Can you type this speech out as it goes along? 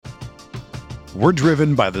We're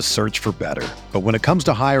driven by the search for better. But when it comes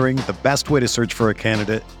to hiring, the best way to search for a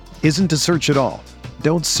candidate isn't to search at all.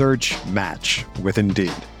 Don't search, match with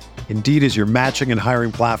Indeed. Indeed is your matching and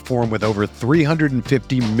hiring platform with over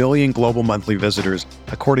 350 million global monthly visitors,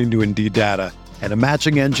 according to Indeed data, and a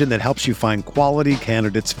matching engine that helps you find quality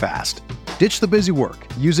candidates fast. Ditch the busy work.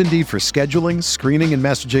 Use Indeed for scheduling, screening, and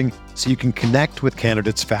messaging so you can connect with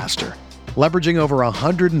candidates faster. Leveraging over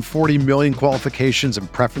 140 million qualifications and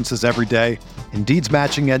preferences every day, Indeed's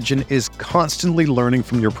matching engine is constantly learning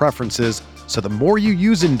from your preferences, so the more you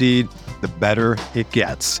use Indeed, the better it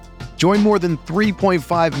gets. Join more than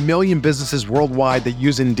 3.5 million businesses worldwide that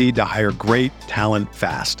use Indeed to hire great talent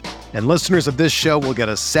fast. And listeners of this show will get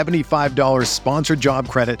a $75 sponsored job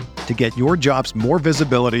credit to get your jobs more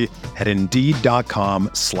visibility at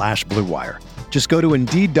Indeed.com/Blue Wire. Just go to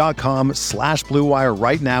Indeed.com/Blue Wire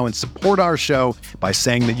right now and support our show by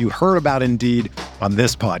saying that you heard about Indeed on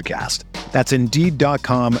this podcast. That's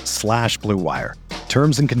Indeed.com/Blue Wire.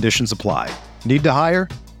 Terms and conditions apply. Need to hire?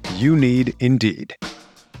 You need Indeed.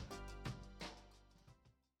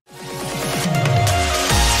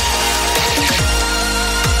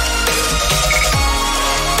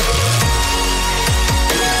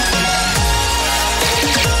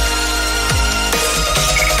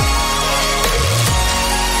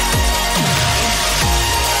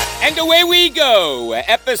 And away we go.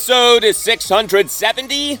 Episode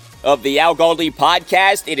 670 of the Al Galdi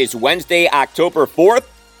podcast. It is Wednesday, October 4th,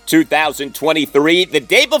 2023. The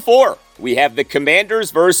day before, we have the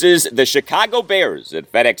Commanders versus the Chicago Bears at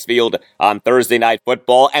FedEx Field on Thursday Night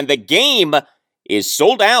Football. And the game is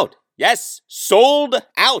sold out. Yes, sold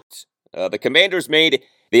out. The Commanders made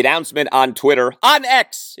the announcement on Twitter, on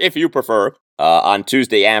X, if you prefer, on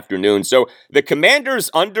Tuesday afternoon. So the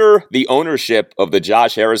Commanders, under the ownership of the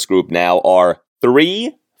Josh Harris Group, now are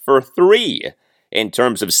 3 for 3 in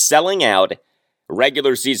terms of selling out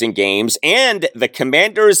regular season games. And the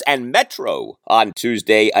Commanders and Metro on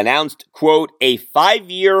Tuesday announced, quote, a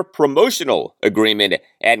 5-year promotional agreement,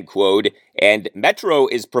 end quote. And Metro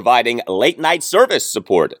is providing late night service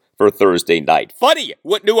support for Thursday night. Funny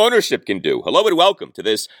what new ownership can do. Hello and welcome to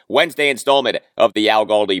this Wednesday installment of the Al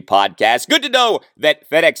Galdi podcast. Good to know that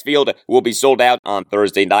FedEx Field will be sold out on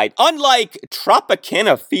Thursday night, unlike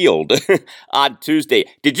Tropicana Field on Tuesday.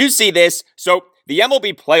 Did you see this? So the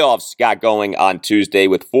MLB playoffs got going on Tuesday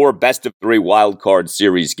with 4 best-of-3 wildcard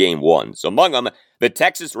series game ones. Among them, the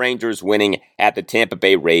Texas Rangers winning at the Tampa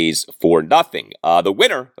Bay Rays 4-0. The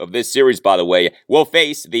winner of this series, by the way, will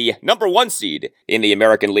face the number 1 seed in the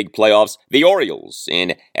American League playoffs, the Orioles,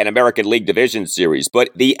 in an American League Division Series. But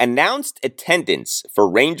the announced attendance for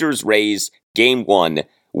Rangers-Rays Game 1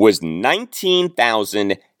 was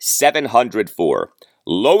 19,704.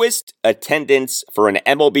 Lowest attendance for an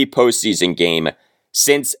MLB postseason game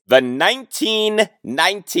since the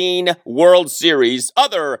 1919 World Series,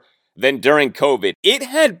 other than during COVID. It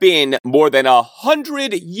had been more than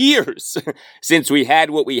 100 years since we had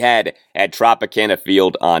what we had at Tropicana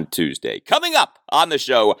Field on Tuesday. Coming up on the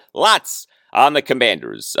show, lots on the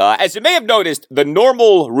Commanders. As you may have noticed, the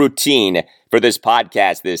normal routine for this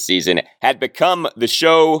podcast this season had become the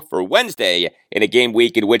show for Wednesday in a game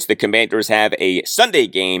week in which the Commanders have a Sunday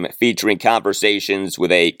game featuring conversations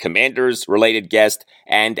with a Commanders-related guest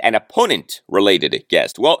and an opponent-related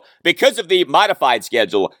guest. Well, because of the modified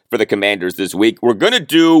schedule for the Commanders this week, we're going to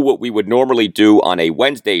do what we would normally do on a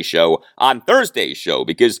Wednesday show on Thursday's show,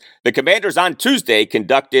 because the Commanders on Tuesday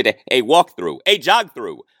conducted a walkthrough, a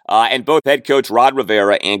jog-through, and both head coach Ron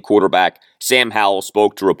Rivera and quarterback Sam Howell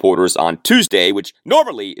spoke to reporters on Tuesday, which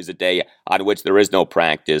normally is a day on which there is no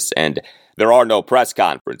practice and there are no press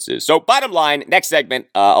conferences. So bottom line, next segment,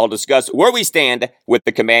 I'll discuss where we stand with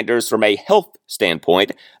the Commanders from a health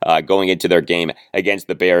standpoint going into their game against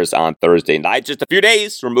the Bears on Thursday night. Just a few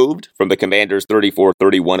days removed from the Commanders'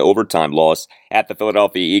 34-31 overtime loss at the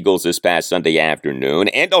Philadelphia Eagles this past Sunday afternoon.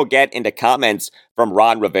 And I'll get into comments from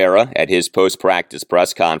Ron Rivera at his post-practice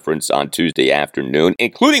press conference on Tuesday afternoon,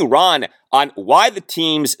 including Ron on why the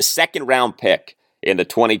team's second-round pick in the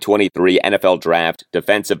 2023 NFL Draft,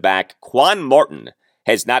 defensive back Quan Martin,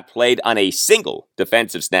 has not played on a single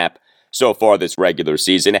defensive snap so far this regular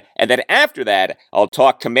season. And then after that, I'll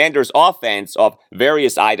talk Commanders offense off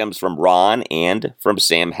various items from Ron and from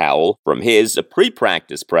Sam Howell from his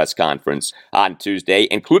pre-practice press conference on Tuesday,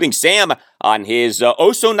 including Sam on his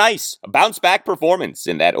oh-so-nice bounce-back performance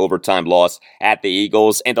in that overtime loss at the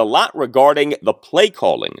Eagles, and a lot regarding the play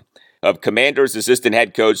calling of Commanders assistant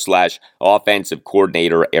head coach / offensive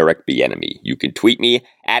coordinator Eric Bieniemy. You can tweet me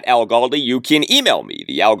at Al Galdi. You can email me,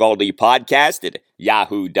 the Al Galdi podcast at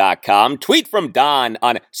yahoo.com. Tweet from Don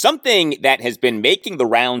on something that has been making the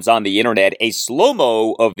rounds on the internet, a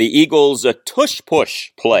slow-mo of the Eagles'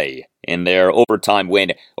 tush-push play in their overtime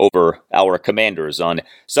win over our Commanders on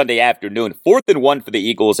Sunday afternoon. 4th and 1 for the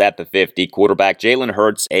Eagles at the 50. Quarterback Jalen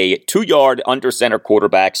Hurts, a 2-yard under-center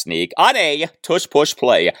quarterback sneak on a tush-push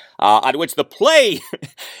play, on which the play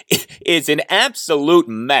is an absolute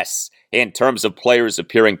mess in terms of players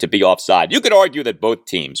appearing to be offside. You could argue that both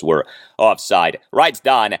teams were offside. Writes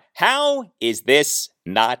Don, how is this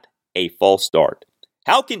not a false start?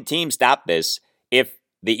 How can teams stop this if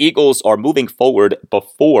the Eagles are moving forward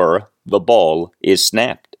before the ball is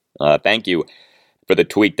snapped? Thank you for the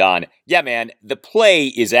tweet, Don. Yeah, man, the play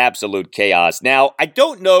is absolute chaos. Now, I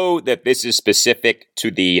don't know that this is specific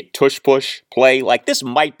to the tush-push play. Like, this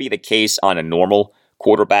might be the case on a normal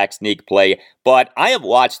quarterback sneak play, but I have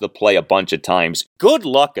watched the play a bunch of times. Good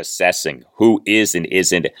luck assessing who is and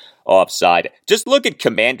isn't offside. Just look at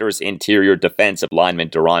Commanders' interior defensive lineman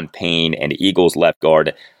Daron Payne and Eagles left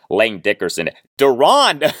guard Lane Dickerson.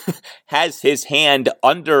 Daron has his hand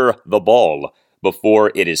under the ball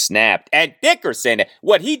before it is snapped. And Dickerson,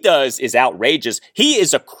 what he does is outrageous. He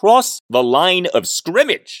is across the line of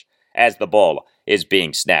scrimmage as the ball is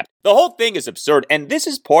being snapped. The whole thing is absurd, and this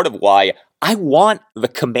is part of why I want the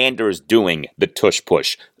Commanders doing the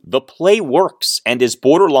tush-push. The play works and is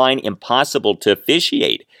borderline impossible to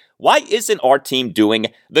officiate. Why isn't our team doing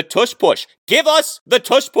the tush-push? Give us the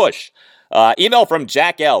tush-push. Email from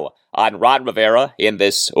Jack L. on Ron Rivera in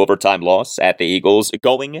this overtime loss at the Eagles,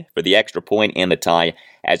 going for the extra point and the tie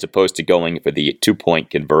as opposed to going for the 2-point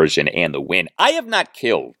conversion and the win. I have not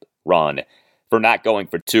killed Ron for not going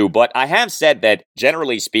for 2, but I have said that,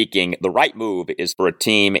 generally speaking, the right move is for a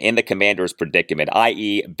team in the Commanders' predicament,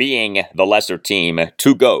 i.e. being the lesser team,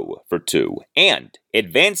 to go for 2. And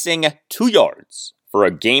advancing 2 yards for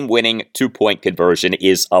a game-winning 2-point conversion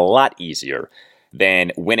is a lot easier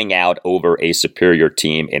than winning out over a superior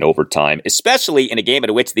team in overtime, especially in a game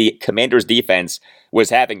in which the Commanders' defense was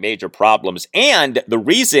having major problems. And the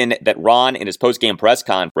reason that Ron, in his post-game press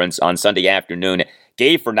conference on Sunday afternoon,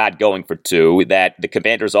 gave for not going for 2, that the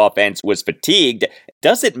Commanders' offense was fatigued,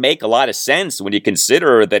 doesn't make a lot of sense when you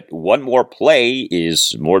consider that one more play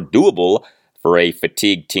is more doable for a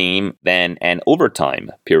fatigued team than an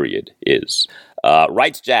overtime period is.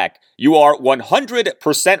 Writes Jack, you are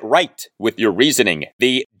 100% right with your reasoning.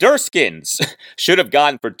 The Durskins should have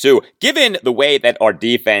gone for 2, given the way that our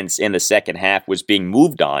defense in the second half was being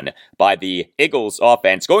moved on by the Eagles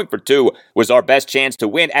offense. Going for 2 was our best chance to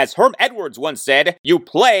win. As Herm Edwards once said, you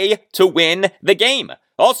play to win the game.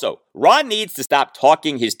 Also, Ron needs to stop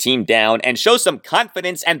talking his team down and show some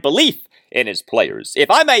confidence and belief in his players. If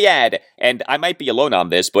I may add, and I might be alone on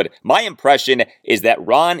this, but my impression is that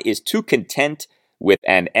Ron is too content with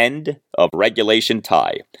an end of regulation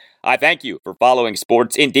tie. I thank you for following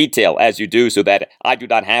sports in detail as you do so that I do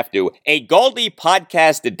not have to. A Galdi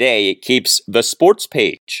podcast a day keeps the sports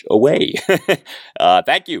page away.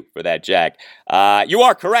 Thank you for that, Jack. You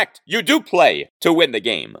are correct. You do play to win the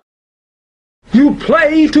game. You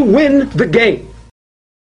play to win the game.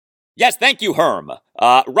 Yes, thank you, Herm.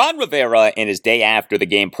 Ron Rivera, in his day after the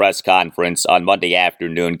game press conference on Monday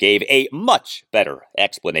afternoon, gave a much better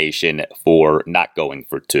explanation for not going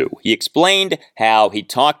for 2. He explained how he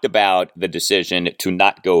talked about the decision to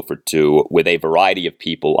not go for 2 with a variety of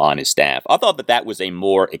people on his staff. I thought that was a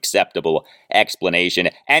more acceptable explanation.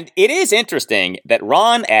 And it is interesting that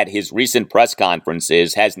Ron, at his recent press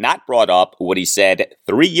conferences, has not brought up what he said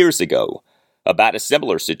 3 years ago about a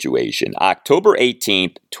similar situation. October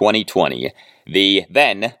 18th, 2020, the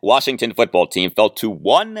then Washington football team fell to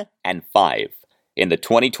 1-5 in the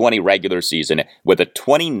 2020 regular season with a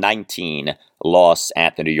 2019 loss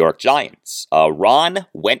at the New York Giants. Ron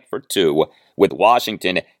went for 2, with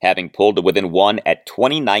Washington having pulled to within 1 at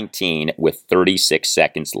 2019 with 36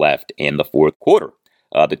 seconds left in the fourth quarter.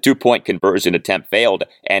 The 2-point conversion attempt failed,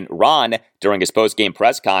 and Ron, during his post-game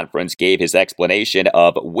press conference, gave his explanation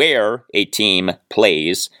of where a team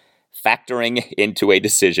plays, factoring into a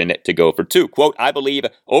decision to go for 2. Quote, I believe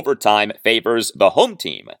overtime favors the home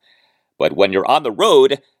team. But when you're on the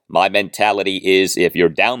road, my mentality is if you're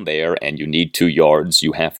down there and you need 2 yards,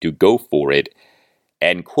 you have to go for it.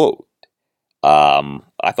 End quote.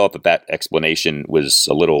 I thought that explanation was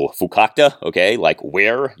a little fukakta, okay? Like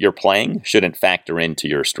where you're playing shouldn't factor into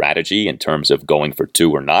your strategy in terms of going for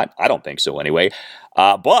 2 or not. I don't think so anyway.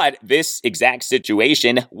 But this exact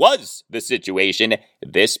situation was the situation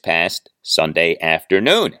this past Sunday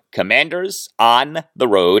afternoon. Commanders on the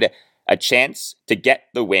road a chance to get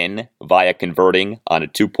the win via converting on a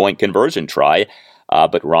 2-point conversion try.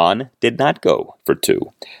 But Ron did not go for 2.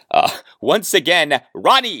 Once again,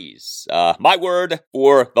 Ronnies. My word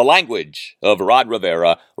for the language of Ron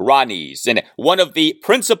Rivera, Ronnies. And one of the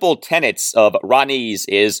principal tenets of Ronnies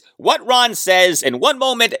is what Ron says in one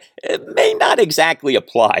moment may not exactly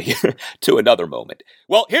apply to another moment.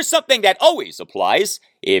 Well, here's something that always applies.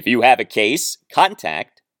 If you have a case,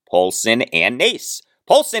 contact Paulson and Nace.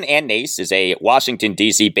 Paulson and Nace is a Washington,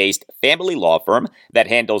 D.C.-based family law firm that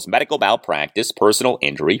handles medical malpractice, personal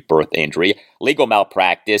injury, birth injury, legal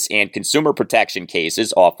malpractice, and consumer protection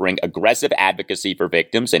cases, offering aggressive advocacy for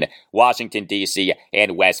victims in Washington, D.C.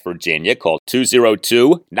 and West Virginia. Call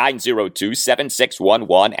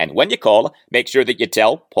 202-902-7611. And when you call, make sure that you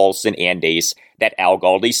tell Paulson and Nace that Al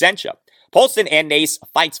Galdi sent you. Paulson and Nace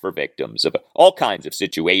fights for victims of all kinds of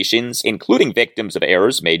situations, including victims of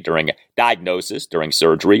errors made during diagnosis, during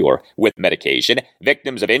surgery, or with medication,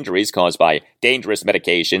 victims of injuries caused by dangerous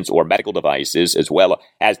medications or medical devices, as well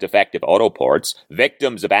as defective auto parts,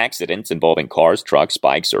 victims of accidents involving cars, trucks,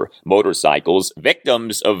 bikes, or motorcycles,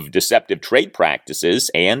 victims of deceptive trade practices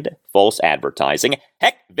and false advertising,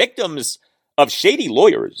 heck, victims of shady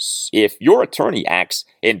lawyers. If your attorney acts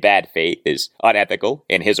in bad faith, is unethical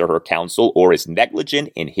in his or her counsel, or is negligent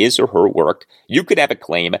in his or her work, you could have a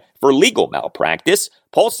claim for legal malpractice.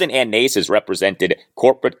 Paulson and Nace has represented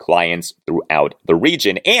corporate clients throughout the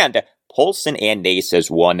region, and Paulson and Nace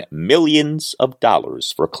has won millions of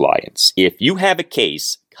dollars for clients. If you have a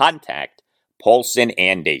case, contact Paulson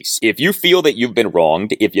and Nace. If you feel that you've been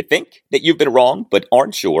wronged, if you think that you've been wronged but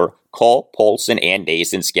aren't sure, call Paulson and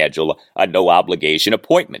Nace and schedule a no-obligation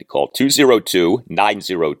appointment. Call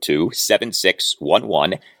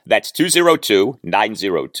 202-902-7611. That's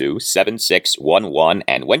 202-902-7611.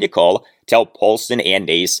 And when you call, tell Paulson and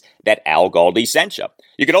Nace that Al Galdi sent you.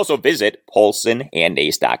 You can also visit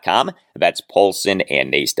paulsonandnace.com. That's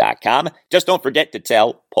paulsonandnace.com. Just don't forget to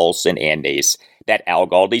tell Paulson and Nace that Al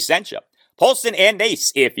Galdi sent you. Paulson and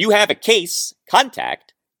Nace. If you have a case,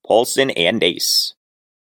 contact Paulson and Nace.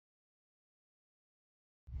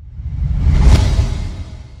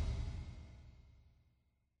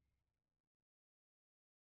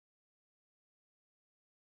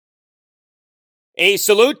 A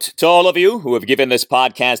salute to all of you who have given this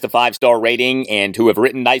podcast a 5-star rating and who have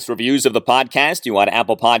written nice reviews of the podcast. You on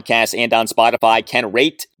Apple Podcasts and on Spotify can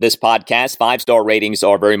rate this podcast. 5-star ratings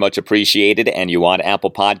are very much appreciated, and you on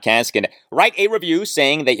Apple Podcasts can write a review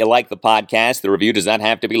saying that you like the podcast. The review does not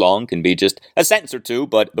have to be long, can be just a sentence or two,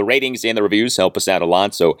 but the ratings and the reviews help us out a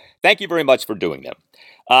lot, so thank you very much for doing them.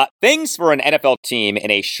 Things for an NFL team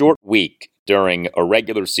in a short week during a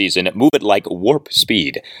regular season move at like warp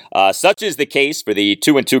speed. Such is the case for the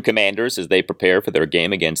 2-2 Commanders as they prepare for their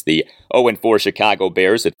game against the 0-4 Chicago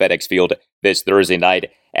Bears at FedEx Field this Thursday night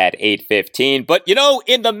at 8:15. But, you know,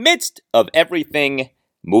 in the midst of everything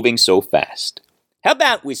moving so fast, how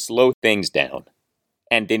about we slow things down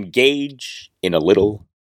and engage in a little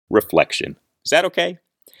reflection? Is that okay?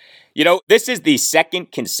 You know, this is the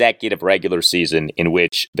second consecutive regular season in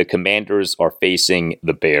which the Commanders are facing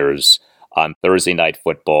the Bears on Thursday Night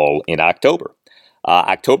Football in October.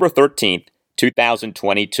 October 13th,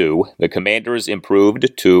 2022, the Commanders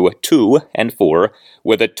improved to 2-4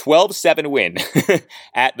 with a 12-7 win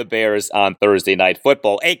at the Bears on Thursday Night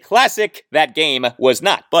Football. A classic that game was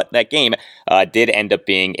not, but that game did end up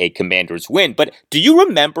being a Commanders win. But do you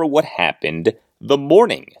remember what happened the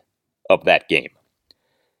morning of that game?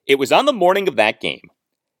 It was on the morning of that game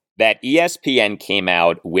that ESPN came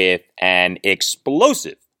out with an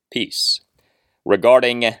explosive piece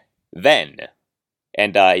regarding then,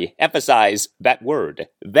 and I emphasize that word,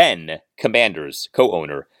 then Commanders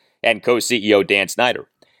co-owner and co-CEO Dan Snyder.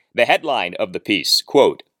 The headline of the piece,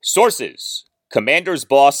 quote, "Sources, Commanders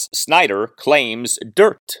boss Snyder claims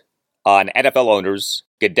dirt on NFL owners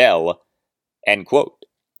Goodell," end quote.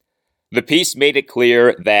 The piece made it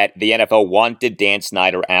clear that the NFL wanted Dan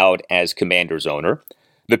Snyder out as Commanders owner.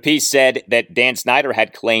 The piece said that Dan Snyder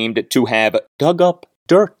had claimed to have dug up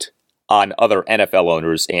dirt on other NFL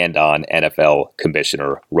owners and on NFL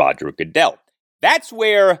Commissioner Roger Goodell. That's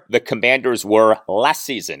where the Commanders were last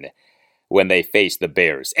season when they faced the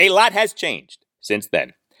Bears. A lot has changed since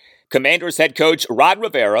then. Commanders head coach Ron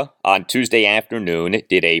Rivera on Tuesday afternoon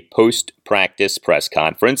did a post-practice press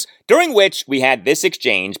conference during which we had this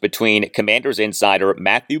exchange between Commanders insider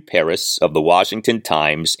Matthew Paris of the Washington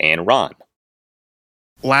Times and Ron.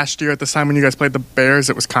 Last year at this time when you guys played the Bears,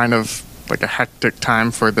 it was kind of like a hectic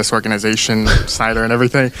time for this organization, Snyder and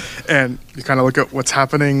everything. And you kind of look at what's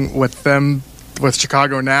happening with them with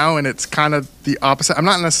Chicago now, and it's kind of the opposite. I'm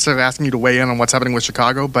not necessarily asking you to weigh in on what's happening with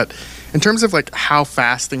Chicago, but in terms of like how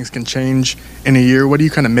fast things can change in a year, what do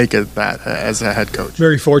you kind of make of that as a head coach?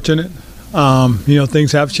 Very fortunate.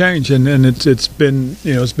 Things have changed, and it's been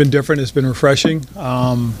different. It's been refreshing.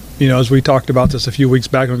 As we talked about this a few weeks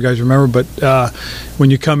back, I don't know if you guys remember, but when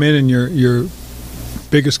you come in and your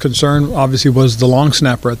biggest concern obviously was the long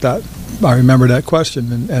snapper at that. I remember that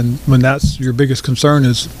question, and when that's your biggest concern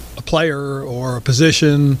is a player or a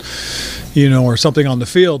position, or something on the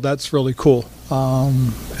field, that's really cool.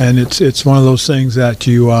 And it's one of those things that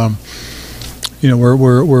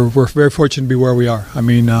we're very fortunate to be where we are. I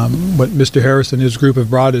mean, what Mr. Harris and his group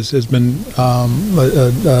have brought has been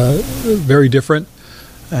very different,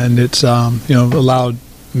 and it's allowed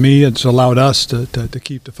me, it's allowed us to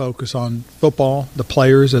keep the focus on football, the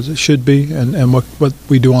players as it should be, and what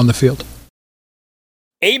we do on the field.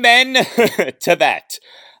 Amen to that.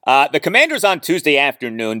 The Commanders on Tuesday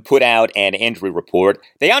afternoon put out an injury report.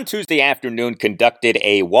 They on Tuesday afternoon conducted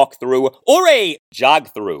a walkthrough, or a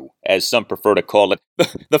jog-through, as some prefer to call it.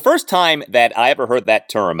 The first time that I ever heard that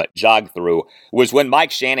term, jog-through, was when Mike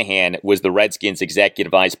Shanahan was the Redskins executive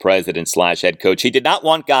vice president / head coach. He did not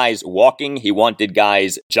want guys walking. He wanted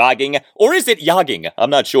guys jogging. Or is it yogging? I'm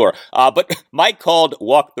not sure. But Mike called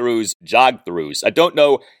walkthroughs jog-throughs. I don't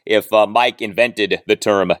know if Mike invented the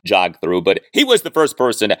term jog-through, but he was the first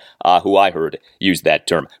person who I heard use that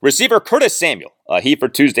term. Receiver Curtis Samuel. He, for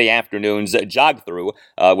Tuesday afternoon's jog-through,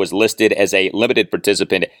 was listed as a limited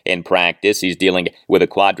participant in practice. He's dealing with a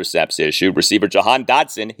quadriceps issue. Receiver Jahan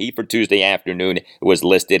Dotson, he, for Tuesday afternoon, was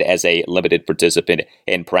listed as a limited participant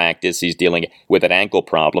in practice. He's dealing with an ankle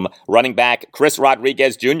problem. Running back Chris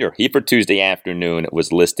Rodriguez Jr., he, for Tuesday afternoon,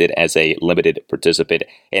 was listed as a limited participant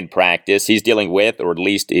in practice. He's dealing with, or at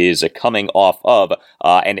least is coming off of,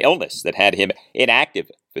 an illness that had him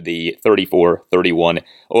inactive for the 34-31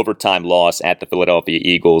 overtime loss at the Philadelphia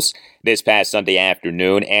Eagles this past Sunday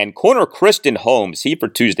afternoon. And corner Christian Holmes, he for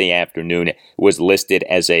Tuesday afternoon was listed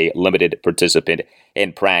as a limited participant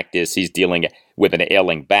in practice. He's dealing with an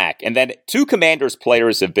ailing back. And then 2 Commanders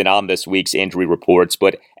players have been on this week's injury reports,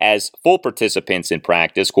 but as full participants in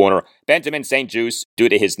practice. Corner Benjamin St-Juste due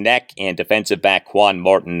to his neck, and defensive back Quan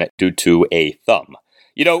Martin due to a thumb.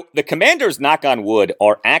 The Commanders, knock on wood,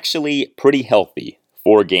 are actually pretty healthy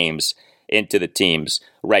 4 games into the team's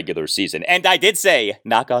regular season. And I did say,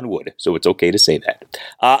 knock on wood, so it's okay to say that.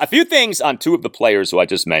 A few things on 2 of the players who I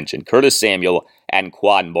just mentioned, Curtis Samuel and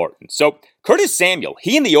Quan Martin. So Curtis Samuel,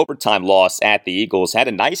 he in the overtime loss at the Eagles had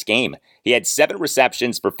a nice game. He had 7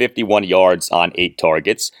 receptions for 51 yards on 8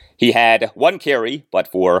 targets. He had 1 carry, but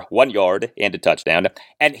for 1 yard and a touchdown.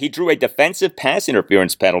 And he drew a defensive pass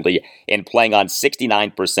interference penalty in playing on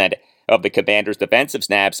 69% of the Commanders' defensive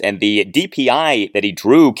snaps, and the DPI that he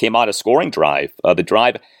drew came on a scoring drive. The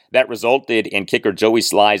drive that resulted in kicker Joey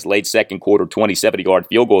Sly's late second quarter 27-yard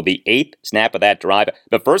field goal, the 8th snap of that drive,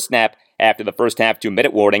 the first snap after the first half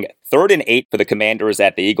 2-minute warning. 3rd and 8 for the Commanders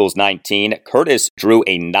at the Eagles' 19. Curtis drew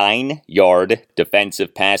a 9-yard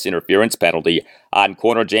defensive pass interference penalty on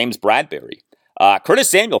corner James Bradbury. Curtis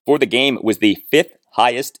Samuel for the game was the 5th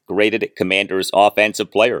highest graded Commanders offensive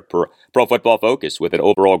player per Pro Football Focus with an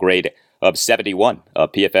overall grade of 71.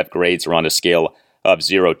 PFF grades are on a scale of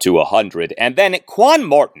 0 to 100. And then Quan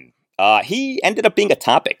Martin, he ended up being a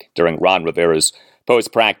topic during Ron Rivera's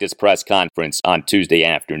post-practice press conference on Tuesday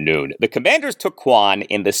afternoon. The Commanders took Quan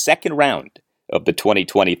in the 2nd round of the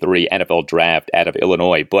 2023 NFL Draft out of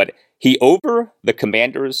Illinois, but he, over the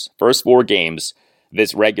Commanders' first 4 games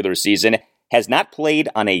this regular season, has not played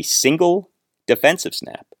on a single defensive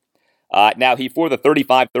snap. Now, he, for the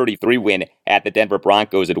 35-33 win at the Denver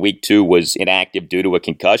Broncos in Week 2, was inactive due to a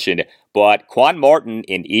concussion, but Quan Martin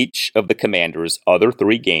in each of the Commanders' other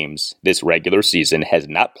 3 games this regular season has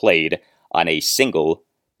not played on a single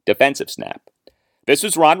defensive snap. This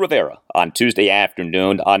was Ron Rivera on Tuesday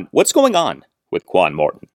afternoon on what's going on with Quan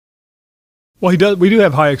Martin. Well, we do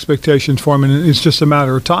have high expectations for him, and it's just a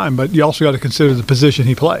matter of time, but you also got to consider the position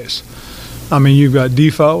he plays. I mean, you've got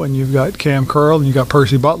Defoe, and you've got Cam Curl, and you've got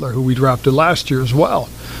Percy Butler, who we drafted last year as well.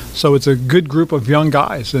 So it's a good group of young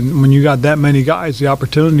guys, and when you got that many guys, the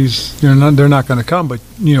opportunities, they're not going to come. But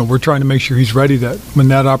we're trying to make sure he's ready, that when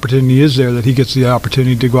that opportunity is there, that he gets the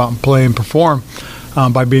opportunity to go out and play and perform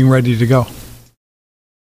by being ready to go.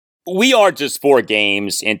 We are just 4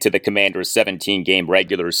 games into the Commanders' 17-game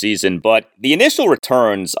regular season, but the initial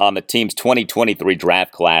returns on the team's 2023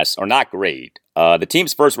 draft class are not great. The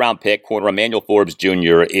team's first-round pick, corner Emmanuel Forbes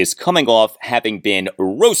Jr., is coming off having been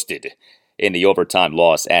roasted in the overtime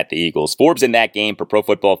loss at the Eagles. Forbes in that game, per Pro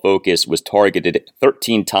Football Focus, was targeted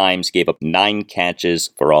 13 times, gave up 9 catches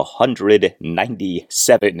for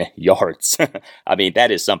 197 yards. I mean, that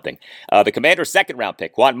is something. The Commanders' second-round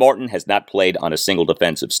pick, Quan Martin, has not played on a single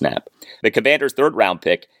defensive snap. The Commanders' third-round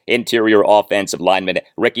pick, interior offensive lineman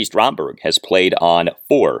Ricky Stromberg, has played on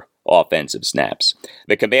 4 offensive snaps.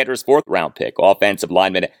 The Commanders' fourth-round pick, offensive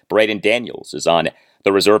lineman Braden Daniels, is on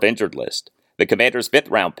the reserve injured list. The Commanders'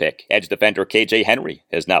 fifth-round pick, edge defender KJ Henry,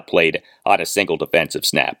 has not played on a single defensive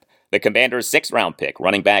snap. The Commanders' sixth-round pick,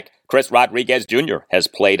 running back Chris Rodriguez Jr., has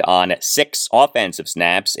played on 6 offensive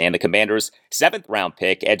snaps, and the Commanders' seventh-round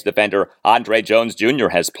pick, edge defender Andre Jones Jr.,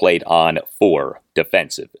 has played on 4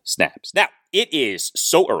 defensive snaps. Now, it is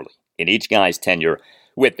so early in each guy's tenure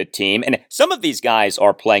with the team, and some of these guys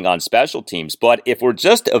are playing on special teams, but if we're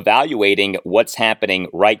just evaluating what's happening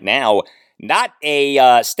right now, not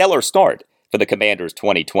a stellar start for the Commanders'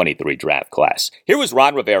 2023 draft class. Here was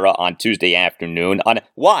Ron Rivera on Tuesday afternoon on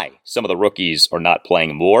why some of the rookies are not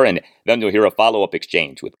playing more, and then you'll hear a follow-up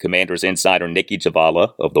exchange with Commanders insider Nikki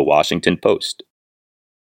Javala of the Washington Post.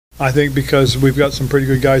 I think because we've got some pretty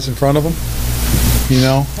good guys in front of them. You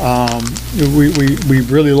know, we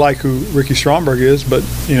really like who Ricky Stromberg is, but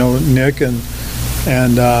you know, Nick and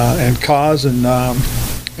Kaz and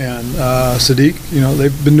Sadiq, you know,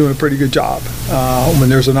 they've been doing a pretty good job. When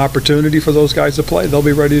there's an opportunity for those guys to play, they'll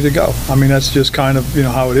be ready to go. I mean, that's just kind of, you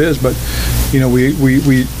know, how it is. But, you know,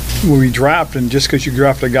 when we draft, and just because you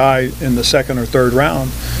draft a guy in the second or third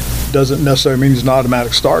round doesn't necessarily mean he's an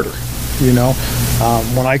automatic starter. You know,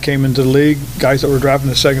 when I came into the league, guys that were drafted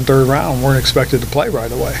in the second, third round weren't expected to play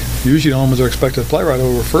right away. Usually the ones that are expected to play right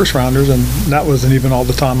away were first rounders, and that wasn't even all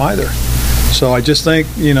the time either. So I just think,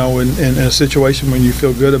 you know, in a situation when you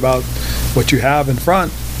feel good about what you have in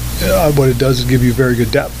front, what it does is give you very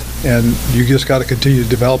good depth. And you just got to continue to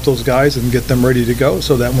develop those guys and get them ready to go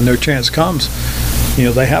so that when their chance comes, you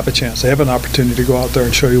know, they have a chance. They have an opportunity to go out there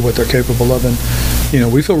and show you what they're capable of. And, you know,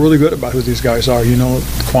 we feel really good about who these guys are. You know,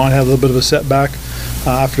 Quan had a little bit of a setback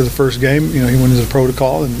after the first game. You know, he went into the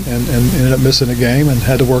protocol and ended up missing a game and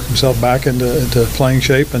had to work himself back into playing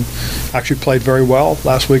shape, and actually played very well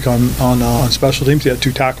last week on special teams. He had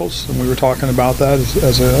 2 tackles, and we were talking about that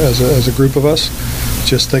as a group of us.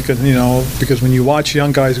 Just thinking, you know, because when you watch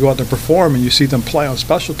young guys go out there and perform and you see them play on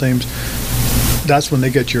special teams, that's when they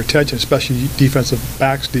get your attention, especially defensive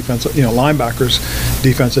backs, linebackers,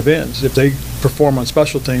 defensive ends. If they perform on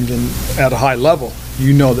special teams and at a high level,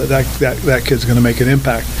 you know that kid's going to make an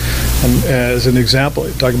impact. And as an example,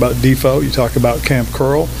 you talk about Defoe, you talk about Cam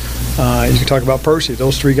Curl, you can talk about Percy.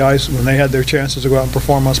 Those 3 guys, when they had their chances to go out and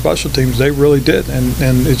perform on special teams, they really did.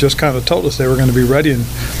 And it just kind of told us they were going to be ready. And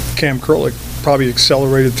Cam Curl probably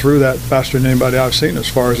accelerated through that faster than anybody I've seen as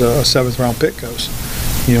far as a 7th-round pick goes.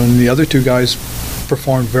 You know, and the other 2 guys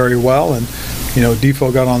performed very well, and you know,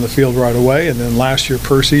 Defoe got on the field right away, and then last year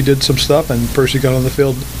Percy did some stuff, and Percy got on the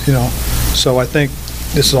field, you know. So I think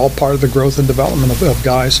this is all part of the growth and development of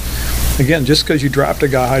guys. Again, just because you draft a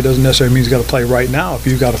guy high doesn't necessarily mean he's got to play right now. If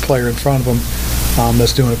you've got a player in front of him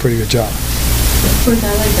that's doing a pretty good job. For a guy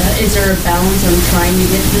like that, is there a balance on trying to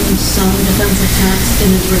get him some defensive snaps in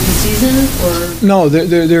his rookie season, or no?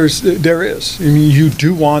 There is. I mean, you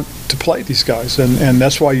do want to play these guys, and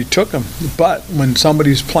that's why you took them. But when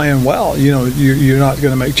somebody's playing well, you know, you're not going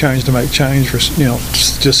to make change for, you know,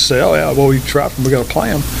 just say, oh yeah, well, we draft them, we got to play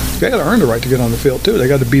them. They got to earn the right to get on the field too. They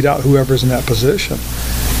got to beat out whoever's in that position.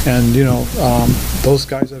 And you know, those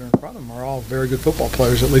guys that are in front of them are all very good football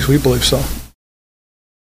players. At least we believe so.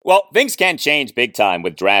 Well, things can change big time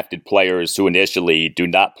with drafted players who initially do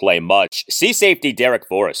not play much. See safety Derek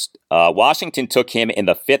Forrest. Washington took him in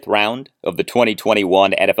the 5th round of the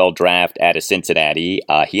 2021 NFL Draft out of Cincinnati.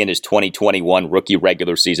 He and his 2021 rookie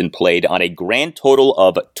regular season played on a grand total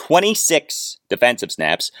of 26 defensive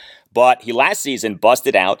snaps, but he last season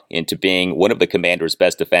busted out into being one of the Commanders'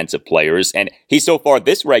 best defensive players, and he so far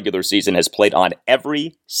this regular season has played on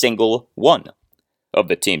every single one of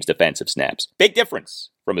the team's defensive snaps. Big difference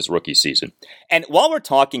from his rookie season. And while we're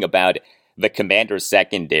talking about the Commanders'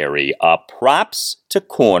 secondary, props to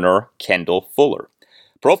corner Kendall Fuller.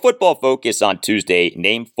 Pro Football Focus on Tuesday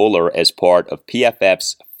named Fuller as part of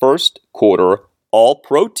PFF's first quarter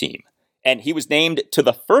All-Pro team, and he was named to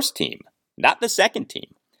the first team, not the second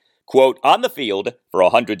team. Quote, on the field for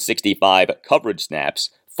 165 coverage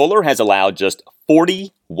snaps, Fuller has allowed just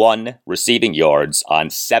 41 receiving yards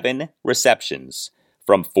on 7 receptions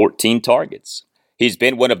from 14 targets. He's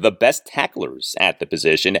been one of the best tacklers at the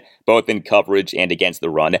position, both in coverage and against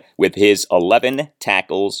the run, with his 11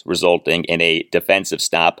 tackles resulting in a defensive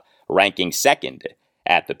stop, ranking second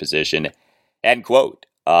at the position. End quote.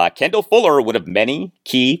 Kendall Fuller, one of many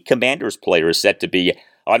key Commanders players set to be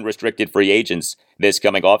unrestricted free agents this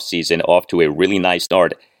coming offseason, off to a really nice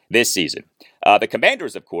start this season. The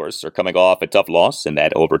Commanders, of course, are coming off a tough loss in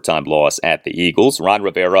that overtime loss at the Eagles. Ron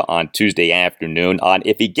Rivera on Tuesday afternoon on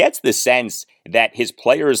if he gets the sense that his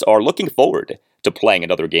players are looking forward to playing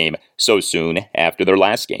another game so soon after their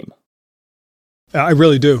last game. I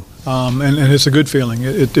really do, and it's a good feeling.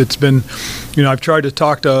 It's been, I've tried to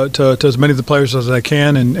talk to as many of the players as I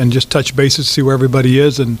can and just touch bases, see where everybody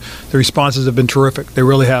is, and the responses have been terrific. They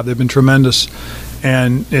really have. They've been tremendous,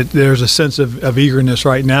 and there's a sense of eagerness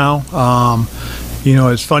right now.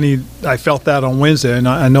 It's funny, I felt that on Wednesday, and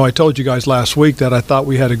I know I told you guys last week that I thought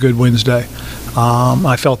we had a good Wednesday.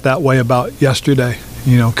 I felt that way about yesterday,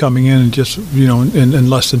 coming in and just, in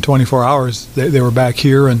less than 24 hours, they were back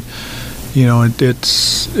here, and it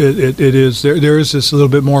is there is this little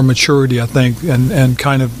bit more maturity, I think, and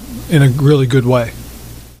kind of in a really good way.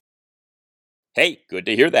 Hey, good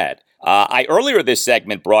to hear that. I earlier this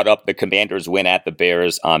segment brought up the Commanders' win at the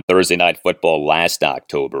Bears on Thursday Night Football last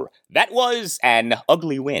October. That was an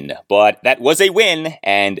ugly win, but that was a win,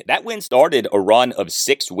 and that win started a run of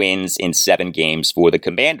 6 wins in 7 games for the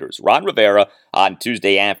Commanders. Ron Rivera on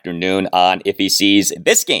Tuesday afternoon on if he sees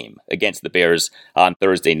this game against the Bears on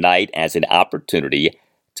Thursday night as an opportunity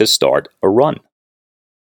to start a run.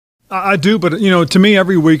 I do, but, to me,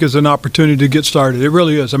 every week is an opportunity to get started. It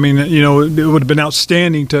really is. I mean, it would have been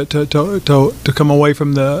outstanding to come away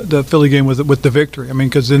from the Philly game with the victory. I mean,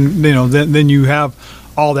 because then you have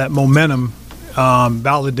all that momentum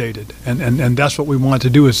validated, and that's what we want to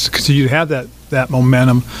do is continue to have that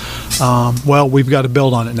momentum. Well, we've got to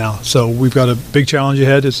build on it now. So we've got a big challenge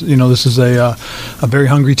ahead. This is a very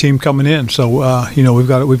hungry team coming in. So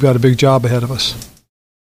we've got a big job ahead of us.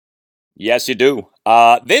 Yes, you do.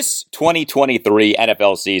 This 2023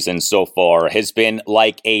 NFL season so far has been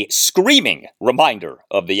like a screaming reminder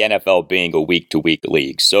of the NFL being a week-to-week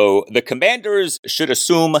league. So the Commanders should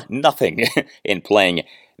assume nothing in playing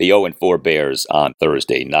the 0-4 Bears on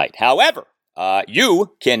Thursday night. However,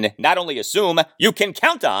 you can not only assume, you can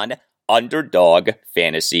count on Underdog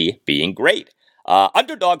Fantasy being great.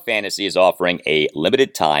 Underdog Fantasy is offering a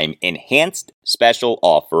limited-time enhanced special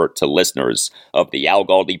offer to listeners of the Al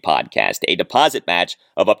Galdi podcast, a deposit match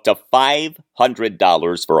of up to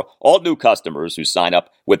 $500 for all new customers who sign up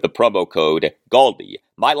with the promo code GALDI.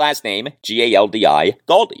 My last name, Galdi,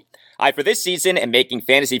 Galdi. For this season, am making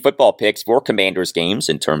fantasy football picks for Commanders games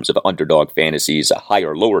in terms of Underdog Fantasy's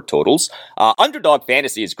higher lower totals. Underdog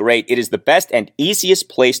Fantasy is great. It is the best and easiest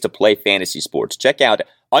place to play fantasy sports. Check out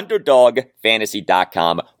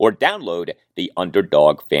UnderdogFantasy.com or download the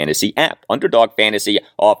Underdog Fantasy app. Underdog Fantasy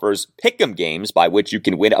offers pick'em games by which you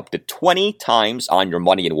can win up to 20 times on your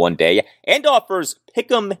money in one day, and offers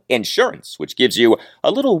pick'em insurance, which gives you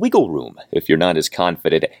a little wiggle room if you're not as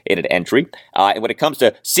confident in an entry. And when it comes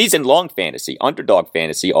to season-long fantasy, Underdog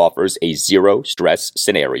Fantasy offers a zero-stress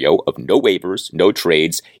scenario of no waivers, no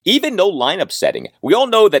trades, even no lineup setting. We all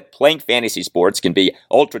know that playing fantasy sports can be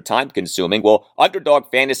ultra-time-consuming. Well,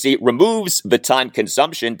 Underdog Fantasy removes the time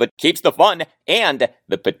consumption, but keeps the fun and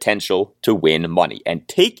the potential to win money. And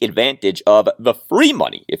take advantage of the free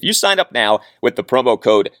money. If you sign up now with the promo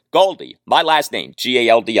code GALDI, my last name,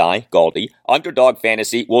 Galdi, Galdi, Underdog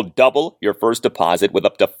Fantasy will double your first deposit with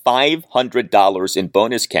up to $500 in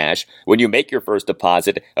bonus cash when you make your first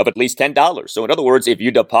deposit of at least $10. So in other words, if you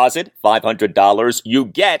deposit $500, you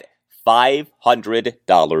get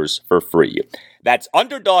 $500 for free. That's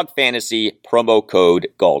Underdog Fantasy, promo code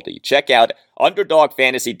GALDI. Check out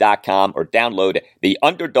UnderdogFantasy.com or download the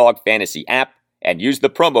Underdog Fantasy app and use the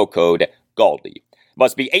promo code GALDI.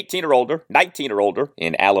 Must be 18 or older, 19 or older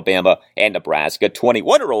in Alabama and Nebraska,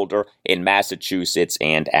 21 or older in Massachusetts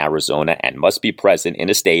and Arizona, and must be present in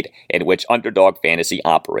a state in which Underdog Fantasy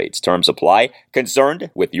operates. Terms apply. Concerned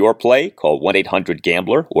with your play? Call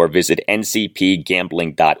 1-800-GAMBLER or visit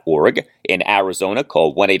ncpgambling.org. In Arizona,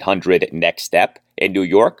 call 1-800-NEXT-STEP. In New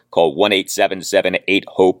York, call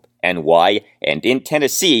 1-877-8-HOPE-NY. And in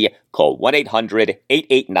Tennessee, call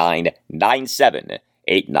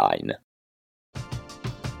 1-800-889-9789.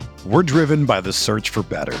 We're driven by the search for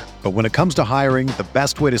better. But when it comes to hiring, the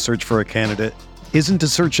best way to search for a candidate isn't to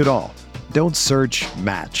search at all. Don't search,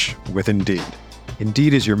 match with Indeed.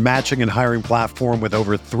 Indeed is your matching and hiring platform with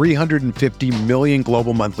over 350 million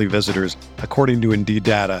global monthly visitors, according to Indeed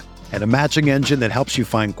data, and a matching engine that helps you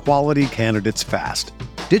find quality candidates fast.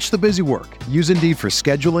 Ditch the busy work. Use Indeed for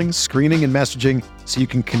scheduling, screening, and messaging so you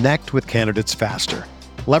can connect with candidates faster.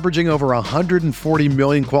 Leveraging over 140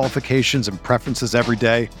 million qualifications and preferences every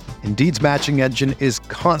day, Indeed's matching engine is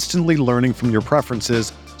constantly learning from your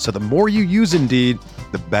preferences So the more you use Indeed,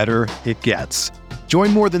 the better it gets.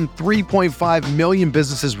 Join more than 3.5 million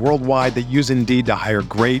businesses worldwide that use Indeed to hire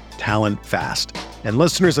great talent fast. And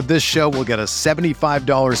listeners of this show will get a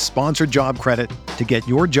 $75 sponsored job credit to get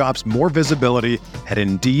your jobs more visibility at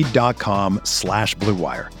Indeed.com/Blue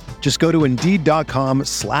Wire. Just go to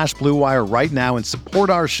Indeed.com/Blue Wire right now and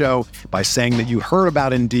support our show by saying that you heard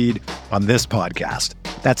about Indeed on this podcast.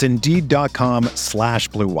 That's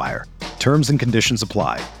Indeed.com/Blue Wire. Terms and conditions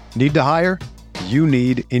apply. Need to hire? You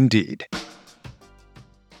need Indeed.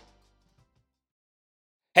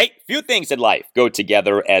 Hey, few things in life go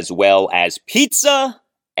together as well as pizza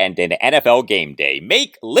and an NFL game day.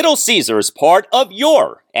 Make Little Caesars part of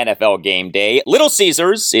your NFL game day. Little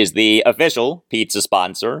Caesars is the official pizza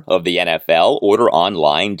sponsor of the NFL. Order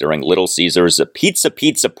online during Little Caesars Pizza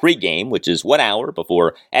pregame, which is 1 hour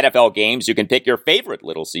before NFL games. You can pick your favorite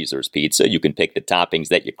Little Caesars pizza. You can pick the toppings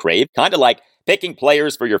that you crave, kind of like picking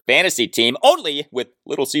players for your fantasy team. Only with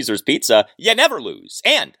Little Caesars Pizza, you never lose.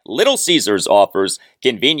 And Little Caesars offers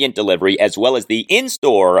convenient delivery as well as the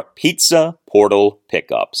in-store pizza portal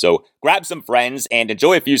pickup. So grab some friends and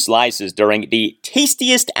enjoy a few slices during the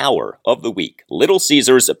tastiest hour of the week. Little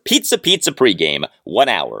Caesars Pizza pregame, 1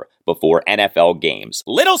 hour before NFL games.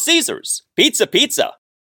 Little Caesars Pizza.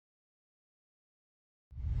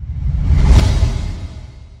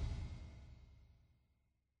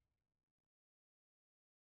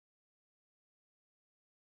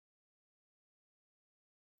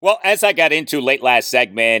 Well, as I got into late last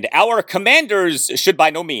segment, our Commanders should by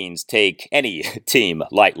no means take any team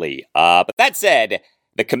lightly. But that said,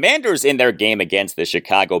 the Commanders in their game against the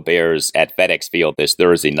Chicago Bears at FedEx Field this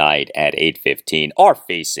Thursday night at 8:15 are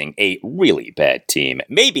facing a really bad team.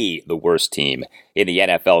 Maybe the worst team in the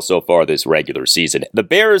NFL so far this regular season. The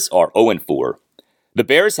Bears are 0-4. The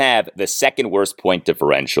Bears have the second worst point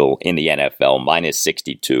differential in the NFL, minus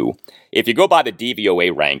 62. If you go by the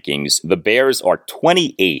DVOA rankings, the Bears are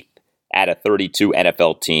 28th out of 32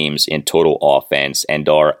 NFL teams in total offense and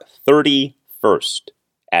are 31st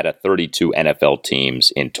out of 32 NFL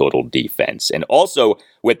teams in total defense. And also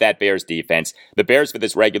with that Bears defense, the Bears for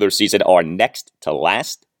this regular season are next to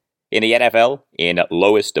last in the NFL in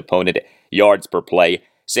lowest opponent yards per play,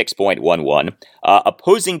 6.11.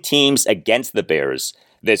 Opposing teams against the Bears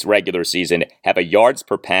this regular season have a yards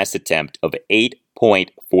per pass attempt of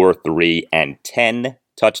 8.43 and 10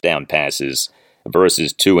 touchdown passes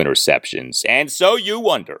versus 2 interceptions. And so you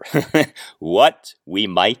wonder what we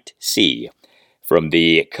might see from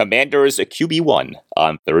the Commanders' QB1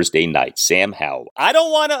 on Thursday night, Sam Howell. I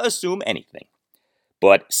don't want to assume anything,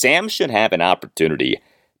 but Sam should have an opportunity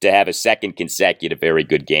to have a second consecutive very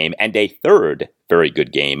good game and a third very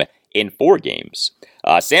good game in 4 games.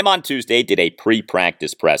 Sam on Tuesday did a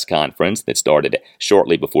pre-practice press conference that started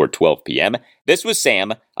shortly before 12 p.m. This was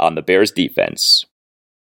Sam on the Bears defense.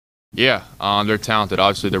 Yeah, they're talented.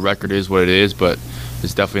 Obviously, their record is what it is, but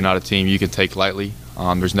it's definitely not a team you can take lightly.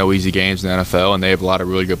 There's no easy games in the NFL, and they have a lot of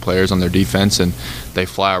really good players on their defense, and they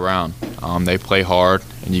fly around. They play hard,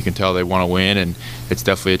 and you can tell they want to win, and it's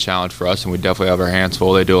definitely a challenge for us, and we definitely have our hands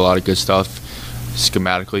full. They do a lot of good stuff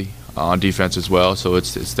schematically on defense as well, so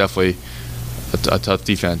it's definitely a tough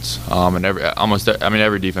defense. And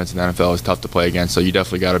every defense in the NFL is tough to play against, so you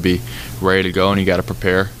definitely got to be ready to go, and you got to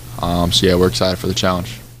prepare. So yeah, we're excited for the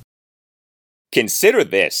challenge. Consider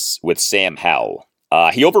this with Sam Howell.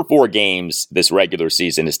 He over 4 games this regular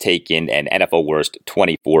season has taken an NFL worst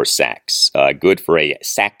 24 sacks. Good for a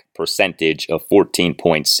sack percentage of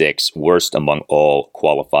 14.6, worst among all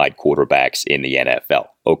qualified quarterbacks in the NFL.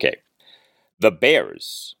 Okay. The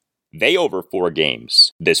Bears, they over 4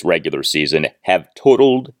 games this regular season have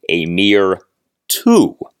totaled a mere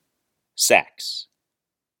 2 sacks.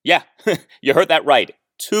 Yeah, you heard that right.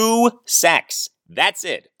 2 sacks. That's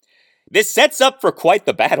it. This sets up for quite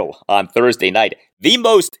the battle on Thursday night. The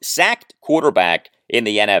most sacked quarterback in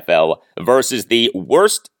the NFL versus the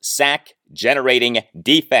worst sack-generating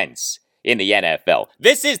defense in the NFL.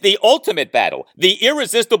 This is the ultimate battle, the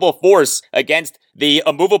irresistible force against the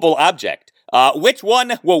immovable object. Which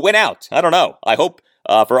one will win out? I don't know. I hope,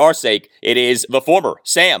 for our sake, it is the former,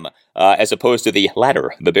 Sam, as opposed to the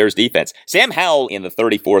latter, the Bears defense. Sam Howell in the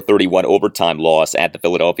 34-31 overtime loss at the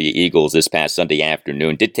Philadelphia Eagles this past Sunday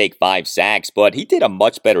afternoon did take 5 sacks, but he did a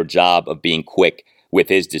much better job of being quick with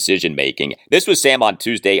his decision-making. This was Sam on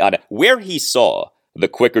Tuesday on where he saw the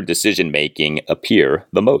quicker decision-making appear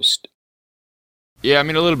the most. Yeah, I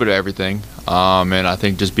mean, a little bit of everything. And I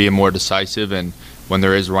think just being more decisive and when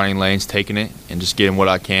there is running lanes, taking it and just getting what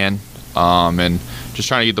I can. And, just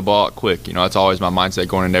trying to get the ball out quick. That's always my mindset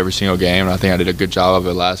going into every single game, and I think I did a good job of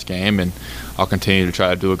it last game, and I'll continue to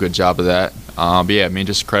try to do a good job of that. But yeah,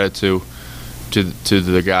 just credit to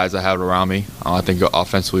the guys I have around me. I think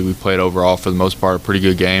offensively we played overall for the most part a pretty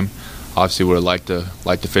good game. Obviously would have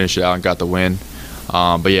liked to finish it out and got the win.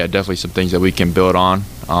 But yeah, definitely some things that we can build on.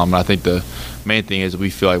 And I think the main thing is we